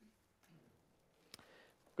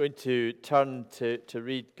going to turn to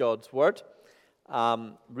read God's Word.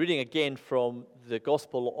 Reading again from the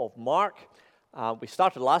Gospel of Mark. We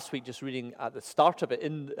started last week just reading at the start of it,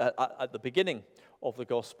 at the beginning of the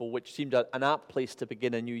Gospel, which seemed an apt place to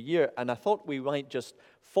begin a new year. And I thought we might just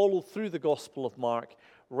follow through the Gospel of Mark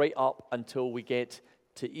right up until we get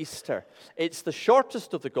to Easter. It's the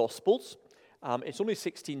shortest of the Gospels. It's only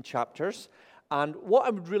 16 chapters. And what I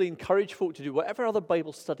would really encourage folk to do, whatever other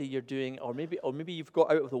Bible study you're doing, or maybe you've got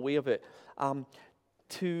out of the way of it,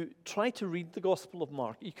 to try to read the Gospel of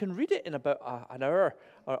Mark. You can read it in about an hour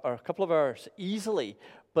or a couple of hours easily,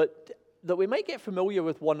 but that we might get familiar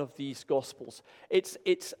with one of these Gospels.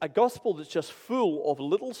 It's a Gospel that's just full of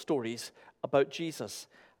little stories about Jesus.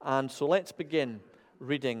 And so let's begin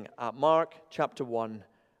reading at Mark chapter 1,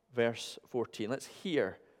 verse 14. Let's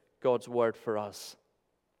hear God's word for us.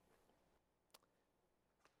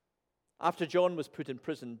 After John was put in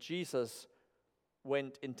prison, Jesus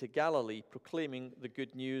went into Galilee proclaiming the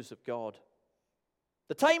good news of God.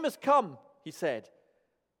 "The time has come," he said.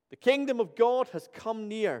 "The kingdom of God has come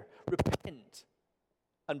near. Repent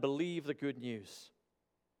and believe the good news."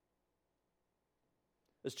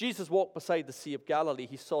 As Jesus walked beside the Sea of Galilee,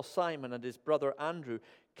 he saw Simon and his brother Andrew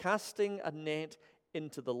casting a net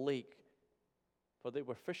into the lake, for they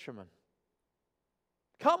were fishermen.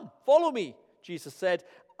 "Come, follow me," Jesus said,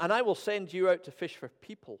 "and I will send you out to fish for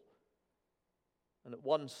people." And at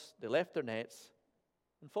once they left their nets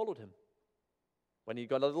and followed him. When he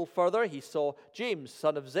got a little further, he saw James,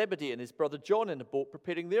 son of Zebedee, and his brother John in a boat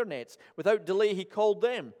preparing their nets. Without delay, he called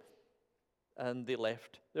them, and they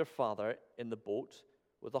left their father in the boat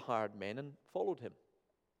with the hired men and followed him.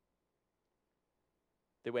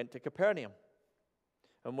 They went to Capernaum.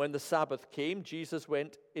 And when the Sabbath came, Jesus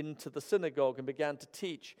went into the synagogue and began to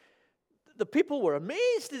teach. The people were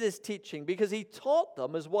amazed at his teaching because he taught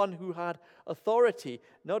them as one who had authority,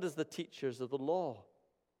 not as the teachers of the law.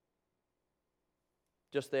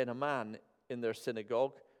 Just then a man in their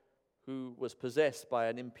synagogue who was possessed by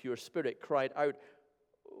an impure spirit cried out,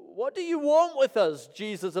 "What do you want with us,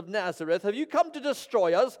 Jesus of Nazareth? Have you come to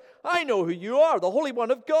destroy us? I know who you are, the Holy One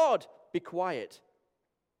of God." "Be quiet,"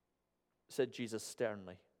 said Jesus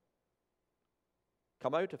sternly.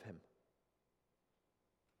 "Come out of him."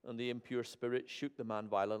 And the impure spirit shook the man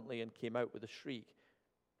violently and came out with a shriek.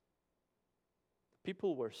 The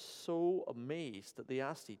people were so amazed that they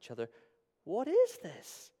asked each other, "What is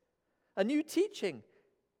this? A new teaching,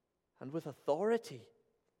 and with authority.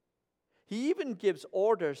 He even gives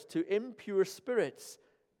orders to impure spirits,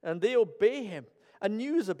 and they obey him." And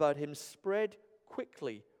news about him spread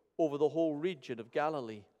quickly over the whole region of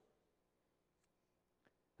Galilee.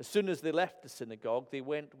 As soon as they left the synagogue, they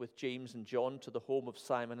went with James and John to the home of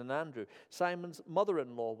Simon and Andrew. Simon's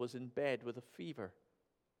mother-in-law was in bed with a fever,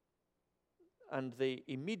 and they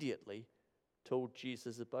immediately told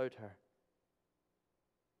Jesus about her.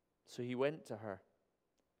 So he went to her,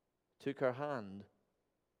 took her hand,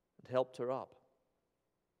 and helped her up.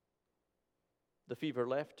 The fever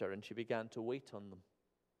left her, and she began to wait on them.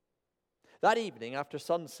 That evening, after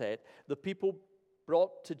sunset, the people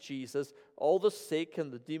brought to Jesus all the sick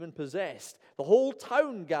and the demon-possessed. The whole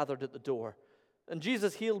town gathered at the door. And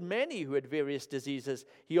Jesus healed many who had various diseases.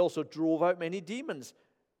 He also drove out many demons,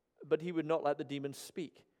 but he would not let the demons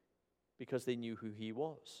speak, because they knew who he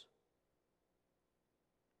was.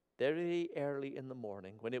 Very early in the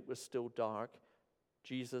morning, when it was still dark,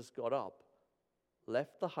 Jesus got up,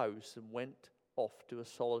 left the house, and went off to a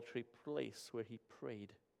solitary place where he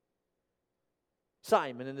prayed.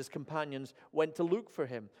 Simon and his companions went to look for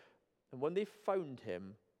him, and when they found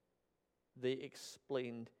him, they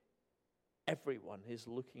explained, "Everyone is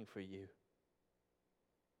looking for you."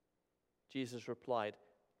 Jesus replied,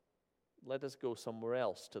 "Let us go somewhere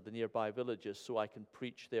else to the nearby villages so I can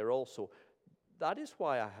preach there also. That is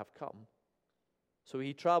why I have come." So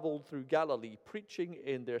he traveled through Galilee, preaching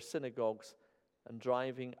in their synagogues and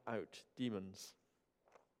driving out demons.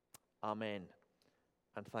 Amen.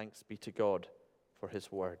 And thanks be to God for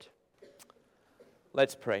his word.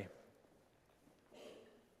 Let's pray.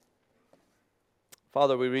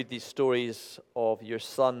 Father, we read these stories of your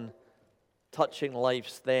Son touching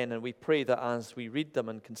lives then, and we pray that as we read them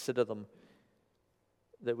and consider them,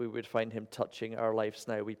 that we would find him touching our lives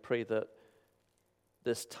now. We pray that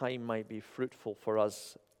this time might be fruitful for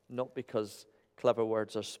us, not because clever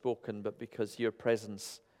words are spoken, but because your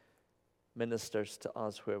presence ministers to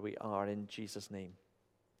us where we are. In Jesus' name,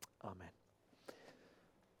 amen.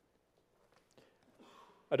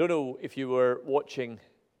 I don't know if you were watching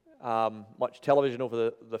much television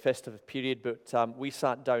over the festive period, but we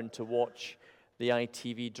sat down to watch the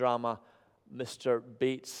ITV drama Mr.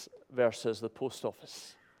 Bates versus the Post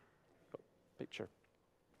Office. picture.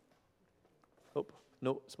 Oh,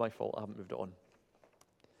 no, it's my fault. I haven't moved it on.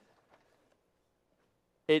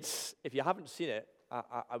 If you haven't seen it,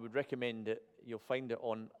 I would recommend it. You'll find it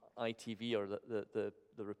on ITV or the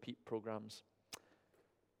repeat programs.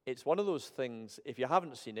 It's one of those things, if you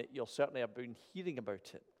haven't seen it, you'll certainly have been hearing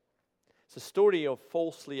about it. It's a story of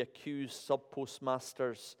falsely accused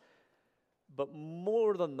sub-postmasters. But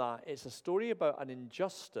more than that, it's a story about an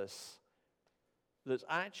injustice that's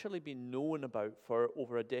actually been known about for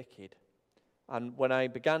over a decade. And when I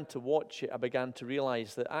began to watch it, I began to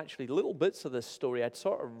realize that actually little bits of this story I'd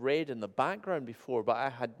sort of read in the background before, but I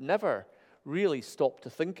had never really stopped to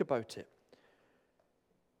think about it.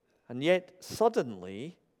 And yet,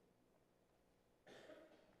 suddenly,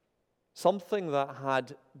 something that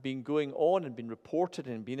had been going on and been reported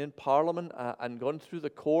and been in Parliament and gone through the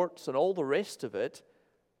courts and all the rest of it,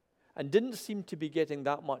 and didn't seem to be getting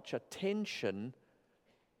that much attention,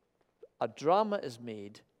 a drama is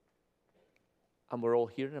made, and we're all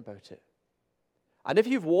hearing about it. And if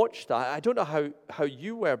you've watched that, I don't know how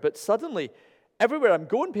you were, but suddenly, everywhere I'm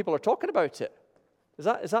going, people are talking about it. Is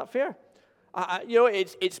that fair?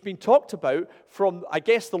 It's been talked about from, I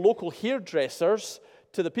guess, the local hairdressers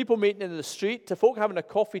to the people meeting in the street, to folk having a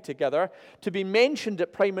coffee together, to be mentioned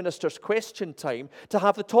at Prime Minister's question time, to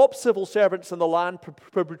have the top civil servants in the land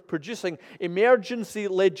producing emergency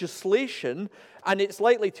legislation, and it's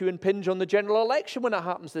likely to impinge on the general election when it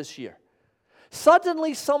happens this year.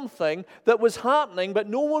 Suddenly something that was happening but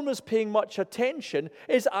no one was paying much attention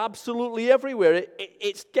is absolutely everywhere.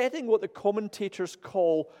 It's getting what the commentators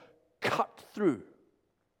call cut through,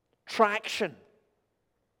 traction.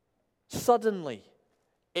 Suddenly,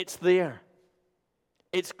 it's there.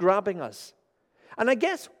 It's grabbing us. And I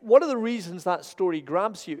guess one of the reasons that story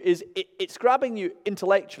grabs you is it's grabbing you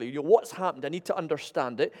intellectually. You know, what's happened? I need to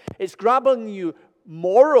understand it. It's grabbing you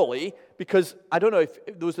morally, because I don't know if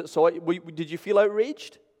those that saw it, did you feel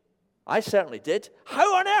outraged? I certainly did.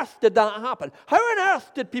 How on earth did that happen? How on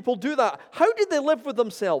earth did people do that? How did they live with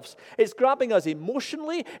themselves? It's grabbing us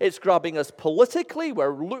emotionally. It's grabbing us politically.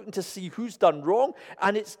 We're looking to see who's done wrong,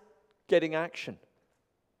 and it's getting action.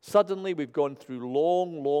 Suddenly, we've gone through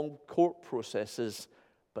long, long court processes,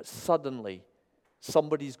 but suddenly,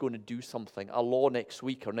 somebody's going to do something, a law next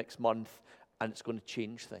week or next month, and it's going to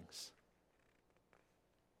change things.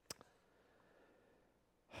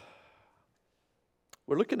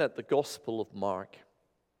 We're looking at the Gospel of Mark.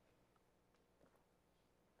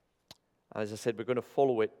 As I said, we're going to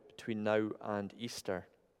follow it between now and Easter.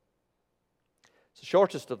 It's the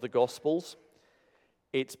shortest of the Gospels.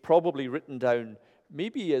 It's probably written down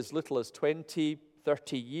maybe as little as 20,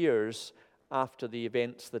 30 years after the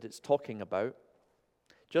events that it's talking about.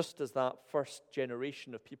 Just as that first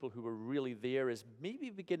generation of people who were really there is maybe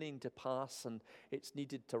beginning to pass and it's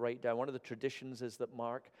needed to write down. One of the traditions is that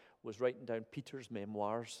Mark was writing down Peter's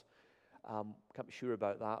memoirs. Can't be sure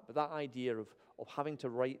about that. But that idea of having to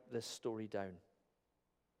write this story down.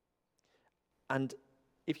 And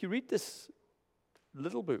if you read this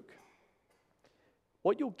little book,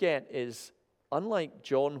 what you'll get is, unlike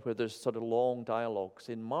John where there's sort of long dialogues,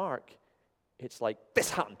 in Mark, it's like,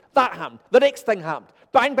 this happened, that happened, the next thing happened.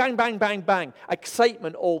 Bang, bang, bang, bang, bang.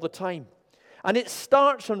 Excitement all the time. And it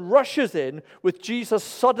starts and rushes in with Jesus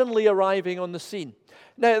suddenly arriving on the scene.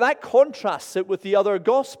 Now, that contrasts it with the other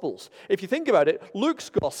Gospels. If you think about it, Luke's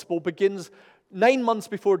Gospel begins 9 months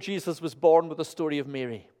before Jesus was born with the story of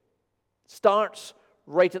Mary. Starts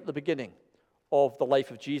right at the beginning of the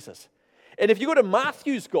life of Jesus. And if you go to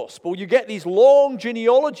Matthew's Gospel, you get these long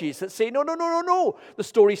genealogies that say, no. The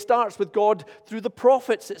story starts with God through the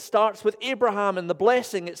prophets. It starts with Abraham and the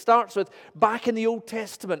blessing. It starts with back in the Old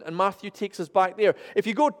Testament, and Matthew takes us back there. If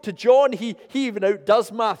you go to John, he even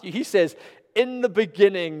outdoes Matthew. He says, in the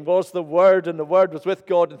beginning was the Word, and the Word was with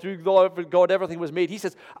God, and through God everything was made. He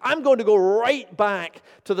says, I'm going to go right back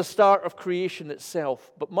to the start of creation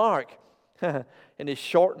itself. But Mark, in his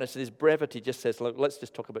shortness and his brevity, just says, look, let's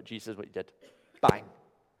just talk about Jesus, what he did. Bang.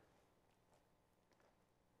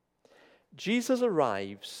 Jesus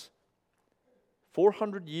arrives,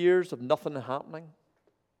 400 years of nothing happening.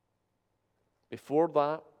 Before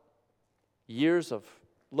that, years of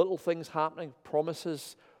little things happening,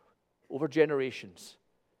 promises over generations.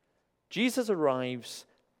 Jesus arrives,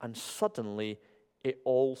 and suddenly it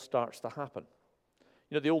all starts to happen.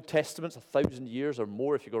 You know, the Old Testament's 1,000 years or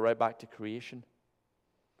more if you go right back to creation.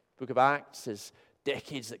 The book of Acts is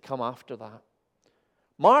decades that come after that.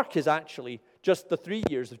 Mark is actually just the 3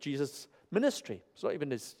 years of Jesus' ministry. It's not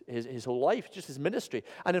even his whole life, just his ministry.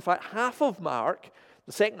 And in fact, half of Mark,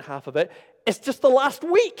 the second half of it, is just the last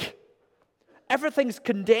week. everything's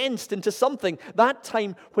condensed into something. That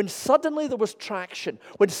time when suddenly there was traction,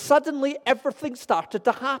 when suddenly everything started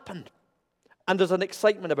to happen. And there's an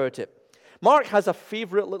excitement about it. Mark has a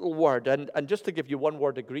favorite little word, and just to give you one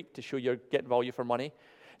word of Greek to show you're getting value for money,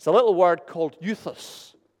 it's a little word called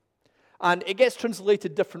euthos. And it gets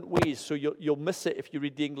translated different ways, so you'll miss it if you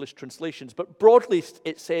read the English translations. But broadly,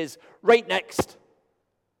 it says, right next,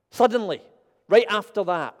 suddenly, right after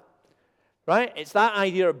that. Right? It's that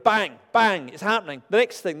idea of bang, bang, it's happening. The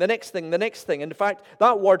next thing, the next thing, the next thing. And in fact,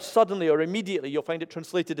 that word suddenly or immediately, you'll find it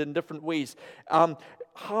translated in different ways,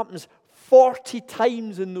 happens 40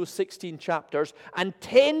 times in those 16 chapters and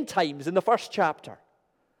 10 times in the first chapter.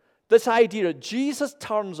 This idea of Jesus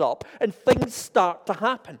turns up and things start to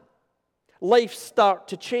happen. Life start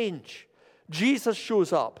to change. Jesus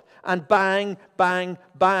shows up and bang, bang,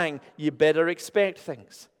 bang, you better expect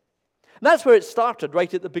things. And that's where it started,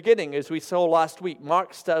 right at the beginning, as we saw last week.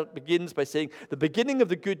 Mark begins by saying the beginning of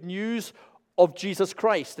the good news of Jesus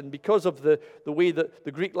Christ. And because of the way that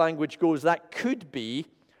the Greek language goes, that could be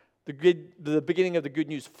the beginning of the good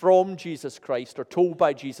news from Jesus Christ or told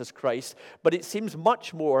by Jesus Christ. But it seems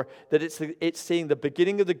much more that it's saying the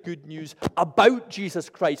beginning of the good news about Jesus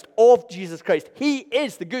Christ, of Jesus Christ. He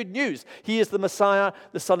is the good news. He is the Messiah,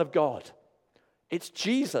 the Son of God. It's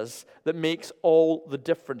Jesus that makes all the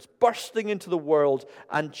difference, bursting into the world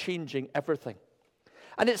and changing everything.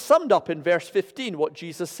 And it's summed up in verse 15, what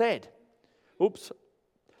Jesus said.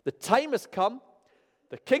 The time has come.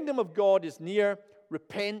 The kingdom of God is near.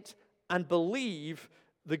 Repent and believe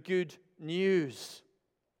the good news.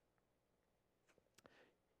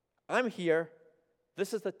 I'm here.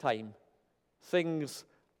 This is the time. Things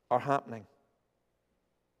are happening.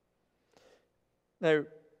 Now,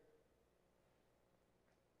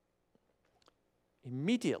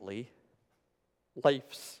 immediately,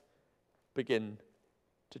 lives begin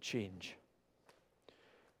to change.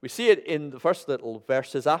 We see it in the first little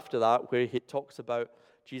verses after that, where he talks about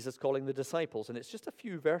Jesus calling the disciples, and it's just a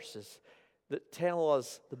few verses that tell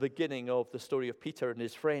us the beginning of the story of Peter and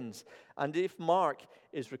his friends. And if Mark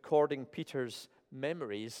is recording Peter's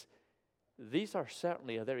memories, these are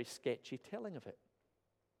certainly a very sketchy telling of it.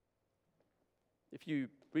 If you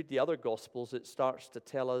read the other Gospels, it starts to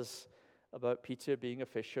tell us about Peter being a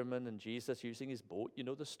fisherman and Jesus using his boat. You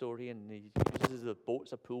know the story, and he uses the boat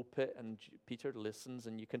as a pulpit, and Peter listens,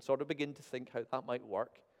 and you can sort of begin to think how that might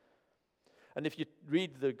work. And if you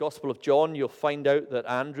read the Gospel of John, you'll find out that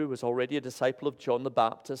Andrew was already a disciple of John the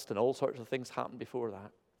Baptist, and all sorts of things happened before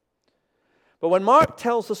that. But when Mark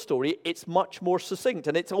tells the story, it's much more succinct,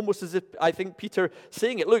 and it's almost as if, I think, Peter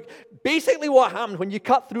saying it. Look, basically what happened when you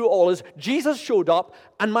cut through it all is Jesus showed up,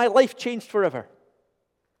 and my life changed forever.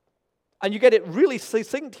 And you get it really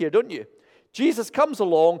succinct here, don't you? Jesus comes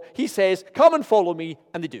along, he says, come and follow me,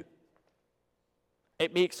 and they do.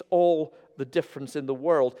 It makes all the difference in the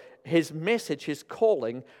world. His message, his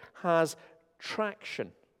calling, has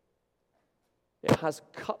traction. It has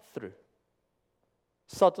cut through.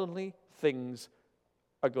 Suddenly, things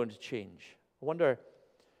are going to change. I wonder,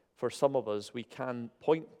 for some of us, we can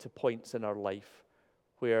point to points in our life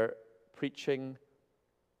where preaching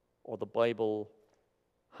or the Bible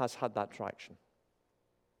has had that traction,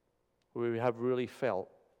 where we have really felt,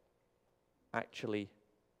 actually,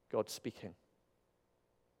 God speaking.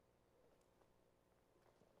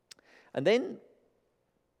 And then,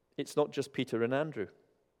 it's not just Peter and Andrew.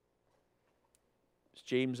 It's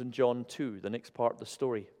James and John too, the next part of the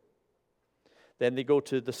story. Then they go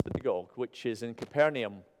to the synagogue, which is in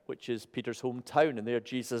Capernaum, which is Peter's hometown, and there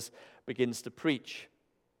Jesus begins to preach.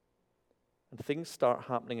 And things start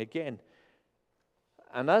happening again.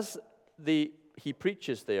 And as he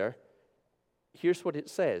preaches there, here's what it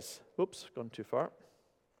says. Oops, gone too far.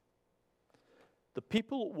 The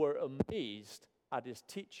people were amazed at his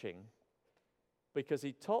teaching because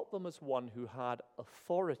he taught them as one who had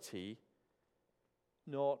authority,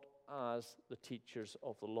 not as the teachers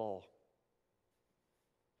of the law.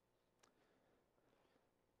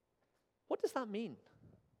 What does that mean?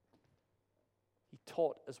 He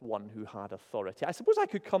taught as one who had authority. I suppose I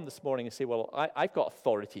could come this morning and say, well, I've got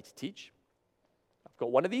authority to teach. I've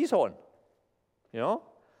got one of these on. You know?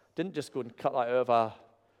 Didn't just go and cut that out of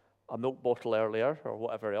a milk bottle earlier or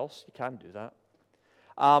whatever else. You can do that.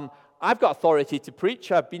 I've got authority to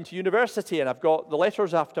preach. I've been to university and I've got the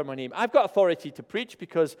letters after my name. I've got authority to preach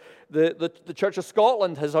because the Church of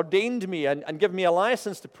Scotland has ordained me and given me a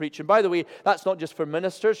license to preach. And by the way, that's not just for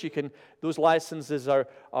ministers. Those licenses are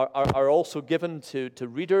also given to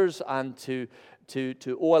readers and to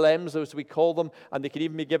OLMs, as we call them, and they can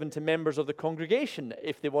even be given to members of the congregation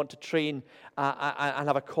if they want to train and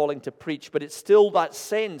have a calling to preach. But it's still that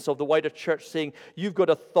sense of the wider church saying, you've got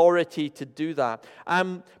authority to do that.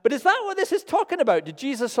 But is that what this is talking about? Did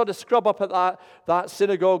Jesus sort of scrub up at that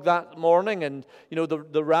synagogue that morning, and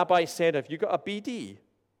the rabbi said, have you got a BD?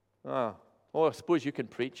 I suppose you can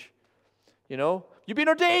preach. You've been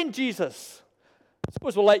ordained, Jesus. I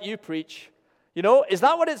suppose we'll let you preach. Is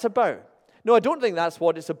that what it's about? No, I don't think that's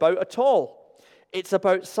what it's about at all. It's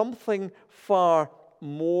about something far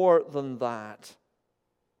more than that.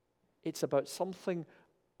 It's about something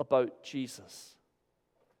about Jesus.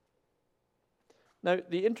 Now,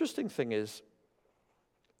 the interesting thing is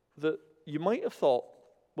that you might have thought,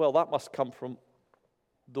 well, that must come from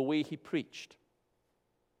the way he preached.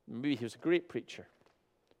 Maybe he was a great preacher.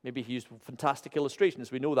 Maybe he used fantastic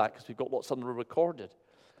illustrations. We know that because we've got lots of them recorded.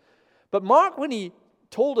 But Mark, when he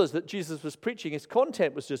told us that Jesus was preaching, his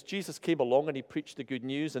content was just Jesus came along and he preached the good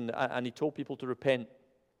news and he told people to repent.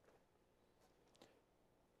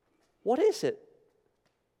 What is it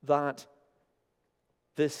that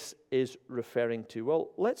this is referring to? Well,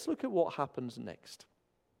 let's look at what happens next.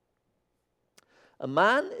 A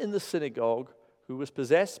man in the synagogue who was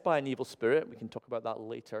possessed by an evil spirit, we can talk about that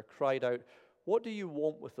later, cried out, "What do you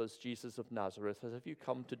want with us, Jesus of Nazareth? As have you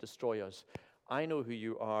come to destroy us? I know who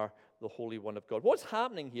you are, the Holy One of God." What's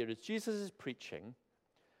happening here is Jesus is preaching,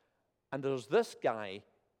 and there's this guy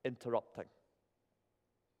interrupting.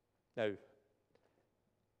 Now,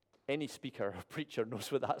 any speaker or preacher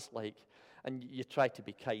knows what that's like. And you try to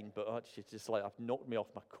be kind, but it's just like, I've knocked me off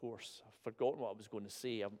my course. I've forgotten what I was going to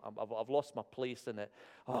say. I've lost my place in it.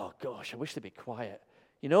 Oh, gosh, I wish they'd be quiet.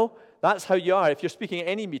 That's how you are if you're speaking at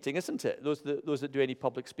any meeting, isn't it? Those that do any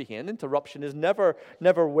public speaking. An interruption is never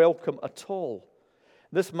welcome at all.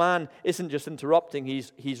 This man isn't just interrupting,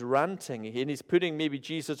 he's ranting, and he's putting maybe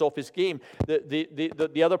Jesus off his game.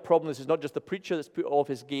 The other problem is it's not just the preacher that's put off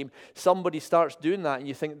his game. Somebody starts doing that, and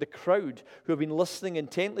you think the crowd who have been listening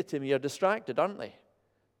intently to me are distracted, aren't they?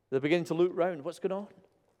 They're beginning to look round. What's going on?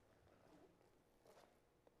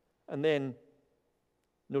 And then,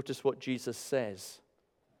 notice what Jesus says.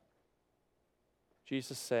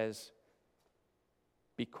 Jesus says,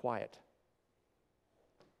 "Be quiet."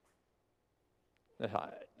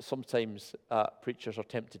 Sometimes preachers are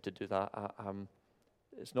tempted to do that.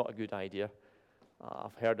 It's not a good idea.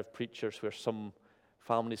 I've heard of preachers where some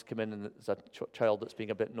families come in and there's a child that's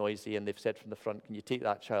being a bit noisy and they've said from the front, "Can you take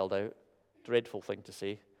that child out?" Dreadful thing to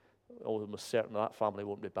say. Almost certain that family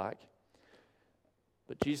won't be back.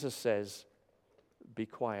 But Jesus says, "Be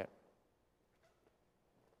quiet."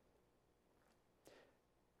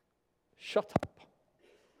 Shut up,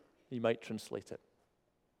 you might translate it.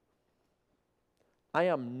 I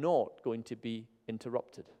am not going to be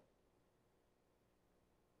interrupted.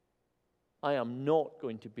 I am not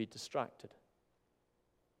going to be distracted.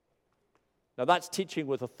 Now that's teaching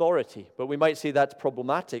with authority, but we might say that's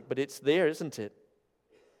problematic, but it's there, isn't it?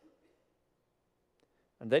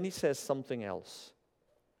 And then he says something else.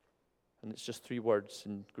 And it's just 3 words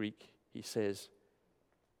in Greek. He says,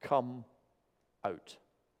 "Come out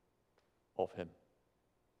of him."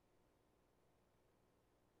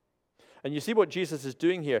 And you see what Jesus is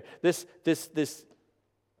doing here. This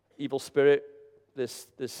evil spirit, this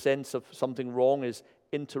sense of something wrong is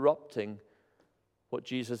interrupting what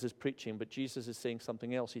Jesus is preaching. But Jesus is saying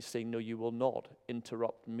something else. He's saying, "No, you will not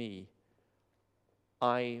interrupt me.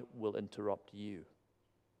 I will interrupt you.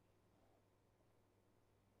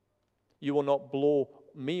 You will not blow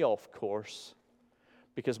me off course,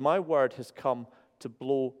 because my word has come to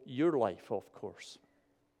blow your life off course,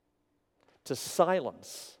 to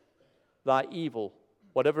silence that evil,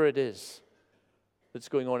 whatever it is that's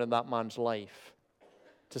going on in that man's life,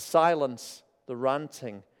 to silence the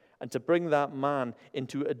ranting and to bring that man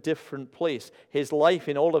into a different place. His life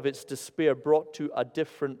in all of its despair brought to a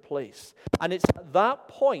different place. And it's at that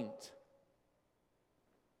point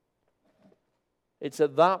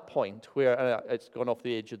where, it's gone off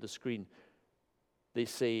the edge of the screen, they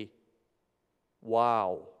say,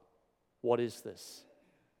 "Wow, what is this?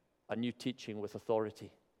 A new teaching with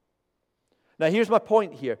authority." Now, here's my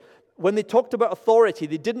point here. When they talked about authority,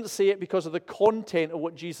 they didn't say it because of the content of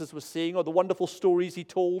what Jesus was saying, or the wonderful stories he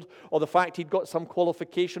told, or the fact he'd got some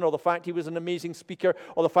qualification, or the fact he was an amazing speaker,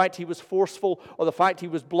 or the fact he was forceful, or the fact he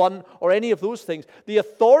was blunt, or any of those things. The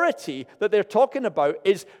authority that they're talking about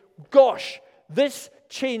is, gosh, this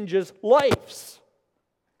changes lives.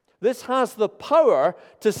 This has the power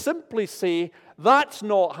to simply say, "That's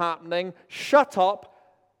not happening, shut up,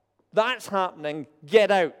 that's happening,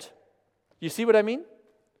 get out." You see what I mean?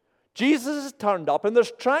 Jesus has turned up and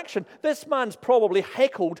there's traction. This man's probably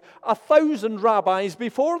heckled 1,000 rabbis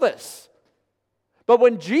before this. But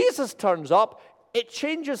when Jesus turns up, it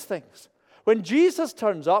changes things. When Jesus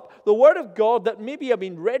turns up, the Word of God that maybe had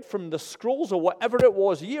been read from the scrolls or whatever it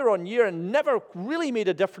was year on year and never really made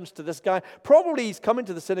a difference to this guy, probably he's coming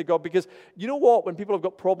to the synagogue because, you know what, when people have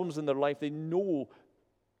got problems in their life, they know,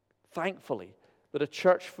 thankfully, that a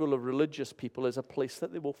church full of religious people is a place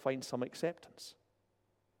that they will find some acceptance.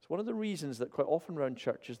 It's one of the reasons that quite often around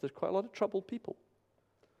churches there's quite a lot of troubled people.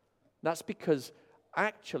 That's because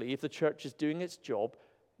actually, if the church is doing its job,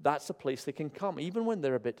 that's a place they can come, even when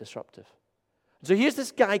they're a bit disruptive. So here's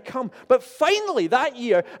this guy come. But finally, that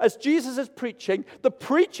year, as Jesus is preaching, the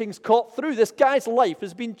preaching's caught through. This guy's life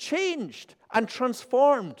has been changed and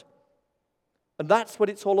transformed. And that's what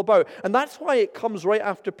it's all about. And that's why it comes right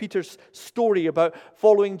after Peter's story about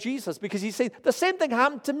following Jesus. Because he's saying, the same thing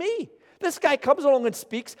happened to me. This guy comes along and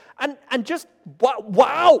speaks, and just,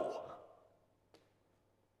 wow!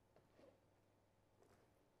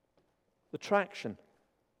 The traction,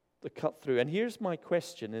 the cut through. And here's my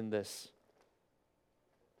question in this.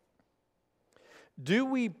 Do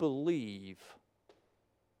we believe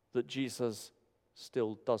that Jesus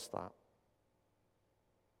still does that?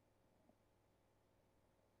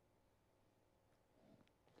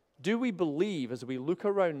 Do we believe, as we look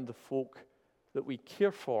around the folk that we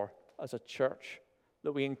care for as a church,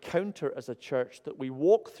 that we encounter as a church, that we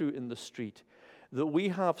walk through in the street, that we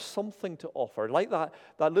have something to offer? Like that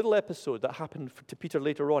little episode that happened to Peter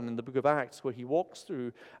later on in the book of Acts, where he walks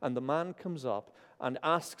through and the man comes up and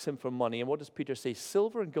asks him for money. And what does Peter say?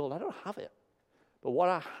 Silver and gold, I don't have it. But what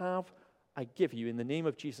I have, I give you. In the name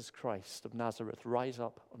of Jesus Christ of Nazareth, rise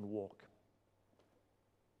up and walk.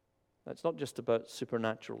 It's not just about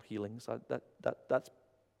supernatural healings. That's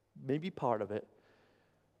maybe part of it.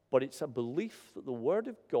 But it's a belief that the Word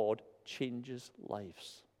of God changes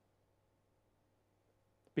lives.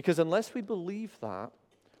 Because unless we believe that,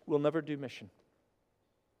 we'll never do mission.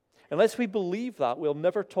 Unless we believe that, we'll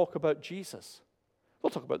never talk about Jesus. We'll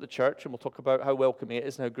talk about the church and we'll talk about how welcoming it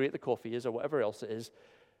is and how great the coffee is or whatever else it is,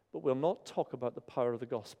 but we'll not talk about the power of the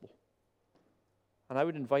gospel. And I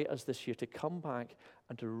would invite us this year to come back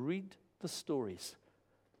and to read the stories,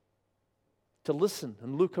 to listen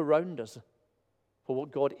and look around us for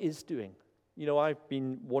what God is doing. You know, I've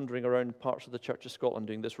been wandering around parts of the Church of Scotland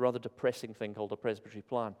doing this rather depressing thing called a presbytery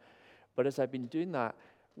plan. But as I've been doing that,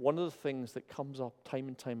 one of the things that comes up time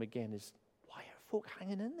and time again is, why are folk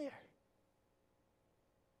hanging in there?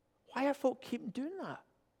 Why are folk keeping doing that?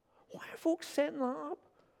 Why are folk setting that up?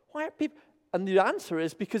 Why are people? And the answer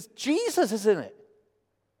is because Jesus is in it,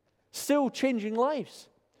 still changing lives.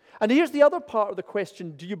 And here's the other part of the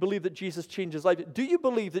question: do you believe that Jesus changes life? Do you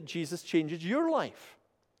believe that Jesus changes your life?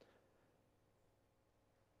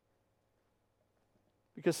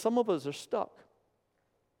 Because some of us are stuck.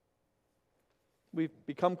 We've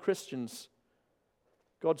become Christians.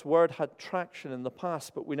 God's word had traction in the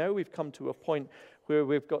past, but we've come to a point where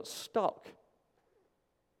we've got stuck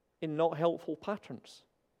in not helpful patterns.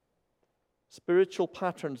 Spiritual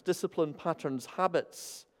patterns, discipline patterns,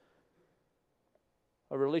 habits,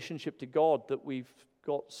 a relationship to God that we've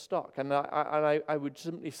got stuck. And I would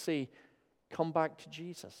simply say, come back to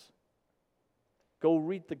Jesus. Go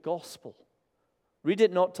read the gospel. Read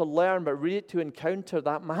it not to learn, but read it to encounter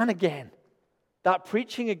that man again, that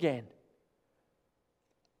preaching again.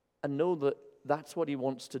 And know that that's what he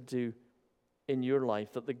wants to do in your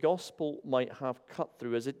life, that the gospel might have cut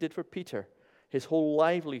through, as it did for Peter. His whole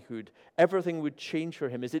livelihood, everything would change for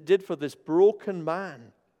him, as it did for this broken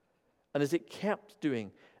man. And as it kept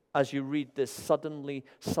doing, as you read this suddenly,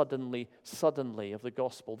 suddenly, suddenly of the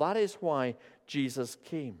gospel. That is why Jesus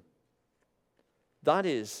came. That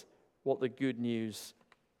is what the good news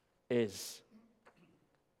is.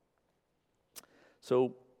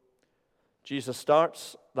 So, Jesus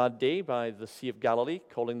starts that day by the Sea of Galilee,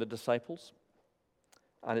 calling the disciples.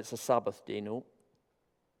 And it's a Sabbath day, no?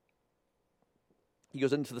 He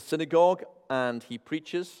goes into the synagogue and he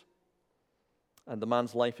preaches. And the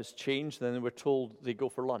man's life is changed. And then we're told they go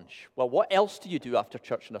for lunch. Well, what else do you do after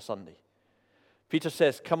church on a Sunday? Peter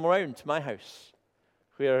says, come around to my house,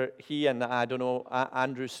 where he and,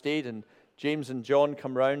 Andrew stayed, and James and John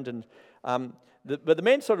come round. And but the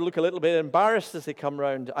men sort of look a little bit embarrassed as they come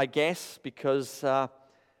round, I guess, because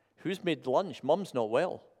who's made lunch? Mum's not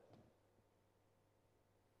well.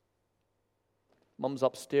 Mum's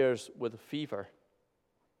upstairs with a fever.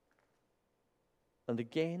 And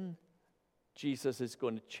again, Jesus is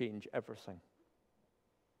going to change everything.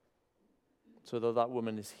 So that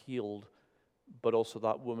woman is healed, but also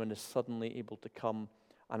that woman is suddenly able to come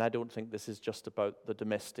And I don't think this is just about the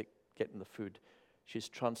domestic getting the food. She's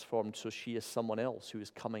transformed so she is someone else who is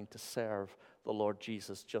coming to serve the Lord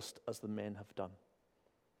Jesus just as the men have done.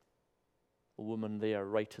 A woman there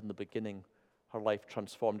right in the beginning, her life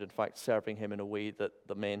transformed, in fact, serving him in a way that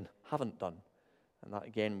the men haven't done. And that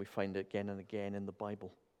again, we find it again and again in the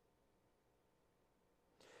Bible.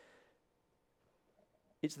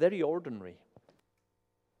 It's very ordinary.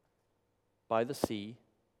 By the sea,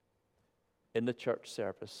 in the church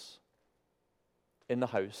service, in the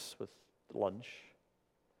house with lunch.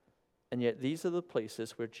 And yet these are the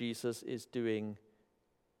places where Jesus is doing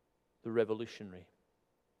the revolutionary.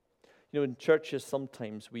 You know, in churches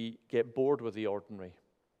sometimes we get bored with the ordinary.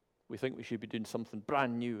 We think we should be doing something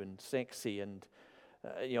brand new and sexy and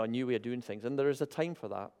a new way of doing things. And there is a time for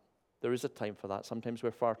that. There is a time for that. Sometimes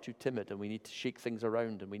we're far too timid and we need to shake things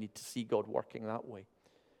around and we need to see God working that way.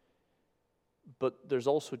 But there's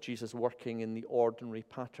also Jesus working in the ordinary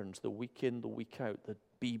patterns, the week in, the week out, the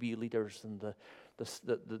BB leaders and the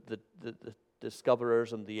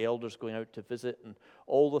discoverers and the elders going out to visit, and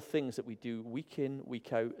all the things that we do week in,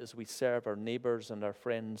 week out as we serve our neighbors and our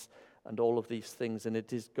friends and all of these things. And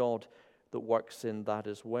it is God that works in that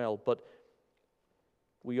as well. But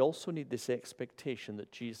we also need this expectation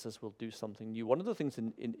that Jesus will do something new. One of the things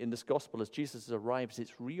in this gospel as Jesus arrives,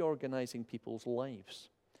 it's reorganizing people's lives.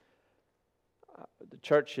 The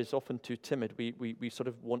church is often too timid. We sort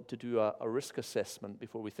of want to do a risk assessment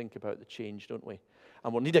before we think about the change, don't we?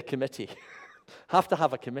 And we'll need a committee. Have to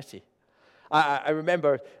have a committee. I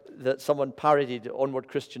remember that someone parodied Onward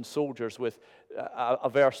Christian Soldiers with a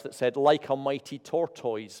verse that said, "Like a mighty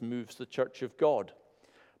tortoise moves the church of God.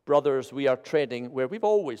 Brothers, we are treading where we've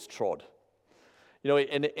always trod." You know,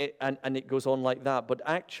 and it goes on like that. But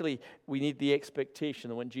actually, we need the expectation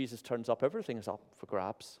that when Jesus turns up, everything is up for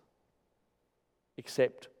grabs,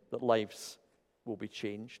 except that lives will be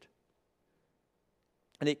changed.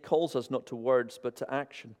 And it calls us not to words, but to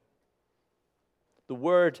action. The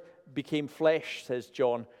Word became flesh, says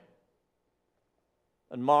John.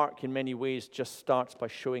 And Mark, in many ways, just starts by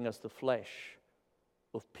showing us the flesh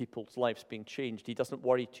of people's lives being changed. He doesn't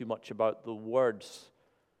worry too much about the words.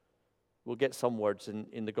 We'll get some words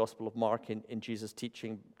in the Gospel of Mark in Jesus'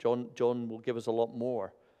 teaching. John will give us a lot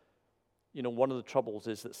more. You know, one of the troubles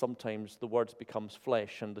is that sometimes the words becomes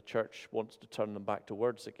flesh and the church wants to turn them back to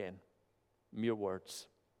words again. Mere words.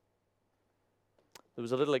 There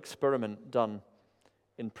was a little experiment done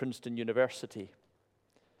in Princeton University,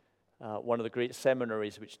 one of the great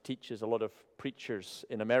seminaries which teaches a lot of preachers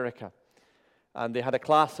in America. And they had a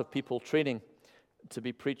class of people training to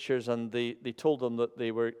be preachers, and they told them that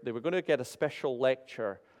they were going to get a special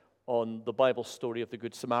lecture on the Bible story of the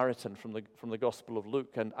Good Samaritan from the Gospel of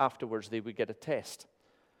Luke, and afterwards they would get a test.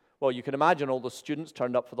 Well, you can imagine all the students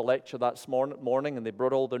turned up for the lecture that morning, and they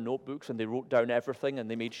brought all their notebooks, and they wrote down everything, and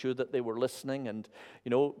they made sure that they were listening, and,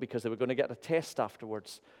 you know, because they were going to get a test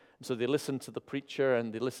afterwards. And so they listened to the preacher,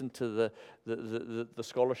 and they listened to the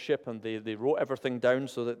scholarship, and they wrote everything down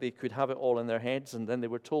so that they could have it all in their heads. And then they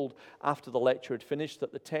were told after the lecture had finished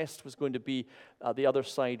that the test was going to be at the other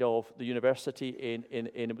side of the university, and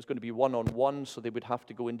it was going to be one-on-one, so they would have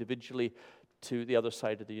to go individually to the other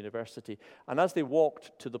side of the university. And as they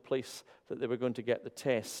walked to the place that they were going to get the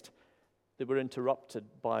test, they were interrupted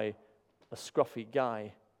by a scruffy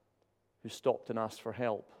guy who stopped and asked for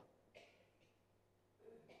help.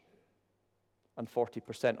 And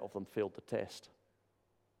 40% of them failed the test.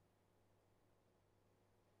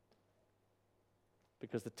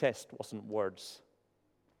 Because the test wasn't words.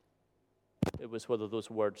 It was whether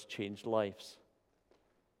those words changed lives,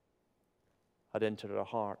 had entered our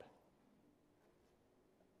heart.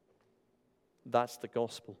 That's the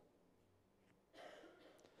gospel.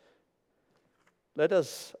 Let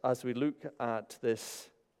us, as we look at this,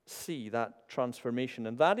 see that transformation.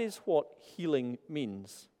 And that is what healing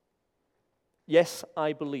means. Yes,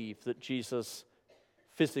 I believe that Jesus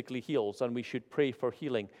physically heals, and we should pray for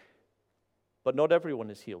healing. But not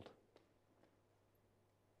everyone is healed.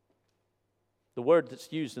 The word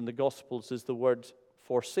that's used in the Gospels is the word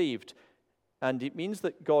for saved. And it means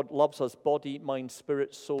that God loves us, body, mind,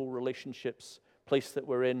 spirit, soul, relationships, place that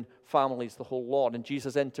we're in, families, the whole lot. And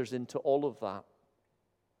Jesus enters into all of that.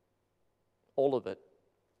 All of it.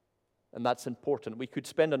 And that's important. We could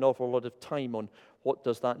spend an awful lot of time on what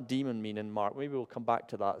does that demon mean in Mark. Maybe we'll come back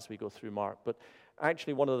to that as we go through Mark. But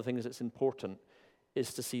actually one of the things that's important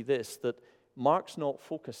is to see this, that Mark's not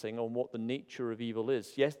focusing on what the nature of evil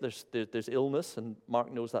is. Yes, there's illness, and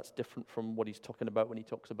Mark knows that's different from what he's talking about when he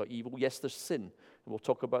talks about evil. Yes, there's sin, and we'll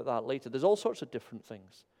talk about that later. There's all sorts of different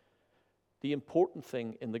things. The important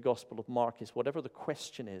thing in the Gospel of Mark is whatever the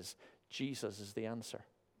question is, Jesus is the answer.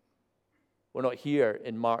 We're not here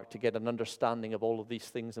in Mark to get an understanding of all of these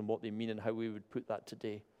things and what they mean and how we would put that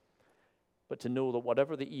today. But to know that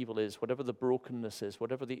whatever the evil is, whatever the brokenness is,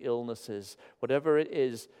 whatever the illness is, whatever it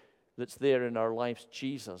is that's there in our lives,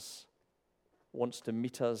 Jesus wants to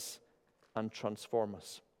meet us and transform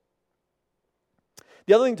us.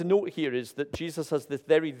 The other thing to note here is that Jesus has this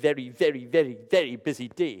very, very, very, very, very busy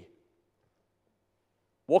day.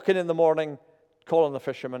 Walking in the morning, calling the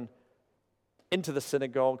fishermen, into the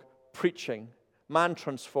synagogue, preaching, man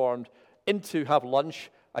transformed, into have lunch,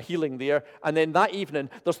 a healing there, and then that evening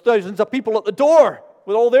there's thousands of people at the door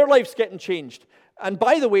with all their lives getting changed. And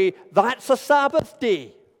by the way, that's a Sabbath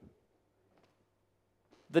day.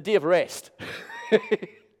 The day of rest.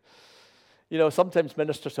 You know, sometimes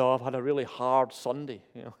ministers say, I've had a really hard Sunday.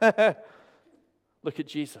 You know, look at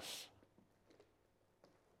Jesus.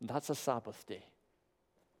 That's a Sabbath day.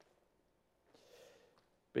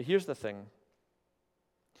 But here's the thing.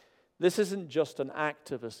 This isn't just an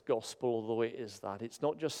activist gospel, although it is that. It's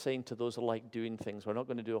not just saying to those who like doing things, we're not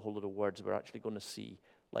going to do a whole lot of words. We're actually going to see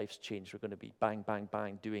lives change. We're going to be bang, bang,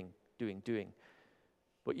 bang, doing.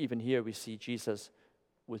 But even here we see Jesus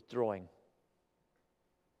withdrawing.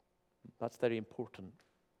 That's very important.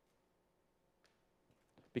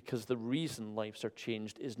 Because the reason lives are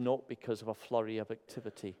changed is not because of a flurry of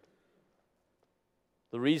activity.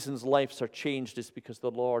 The reasons lives are changed is because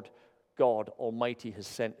the Lord God Almighty has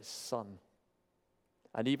sent His Son.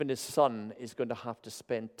 And even His Son is going to have to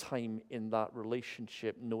spend time in that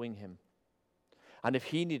relationship knowing Him. And if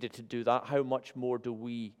He needed to do that, how much more do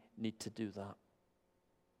we need to do that?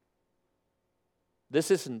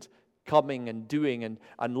 This isn't coming and doing and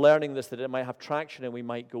learning this, that it might have traction and we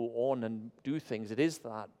might go on and do things. It is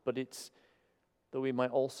that, but it's that we might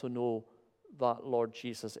also know that Lord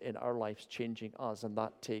Jesus in our lives changing us, and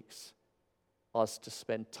that takes us to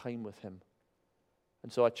spend time with Him.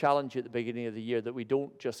 And so I challenge you at the beginning of the year that we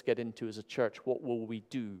don't just get into as a church, what will we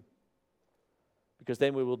do? Because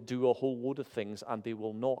then we will do a whole load of things and they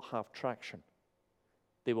will not have traction.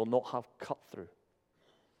 They will not have cut through.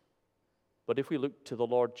 But if we look to the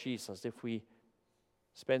Lord Jesus, if we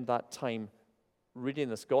spend that time reading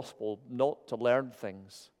this gospel, not to learn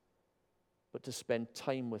things, but to spend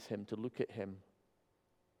time with Him, to look at Him,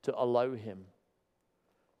 to allow Him,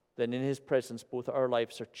 then in His presence both our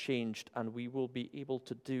lives are changed and we will be able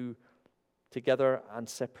to do together and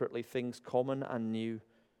separately things common and new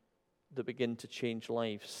that begin to change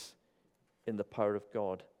lives in the power of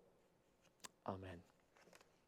God. Amen.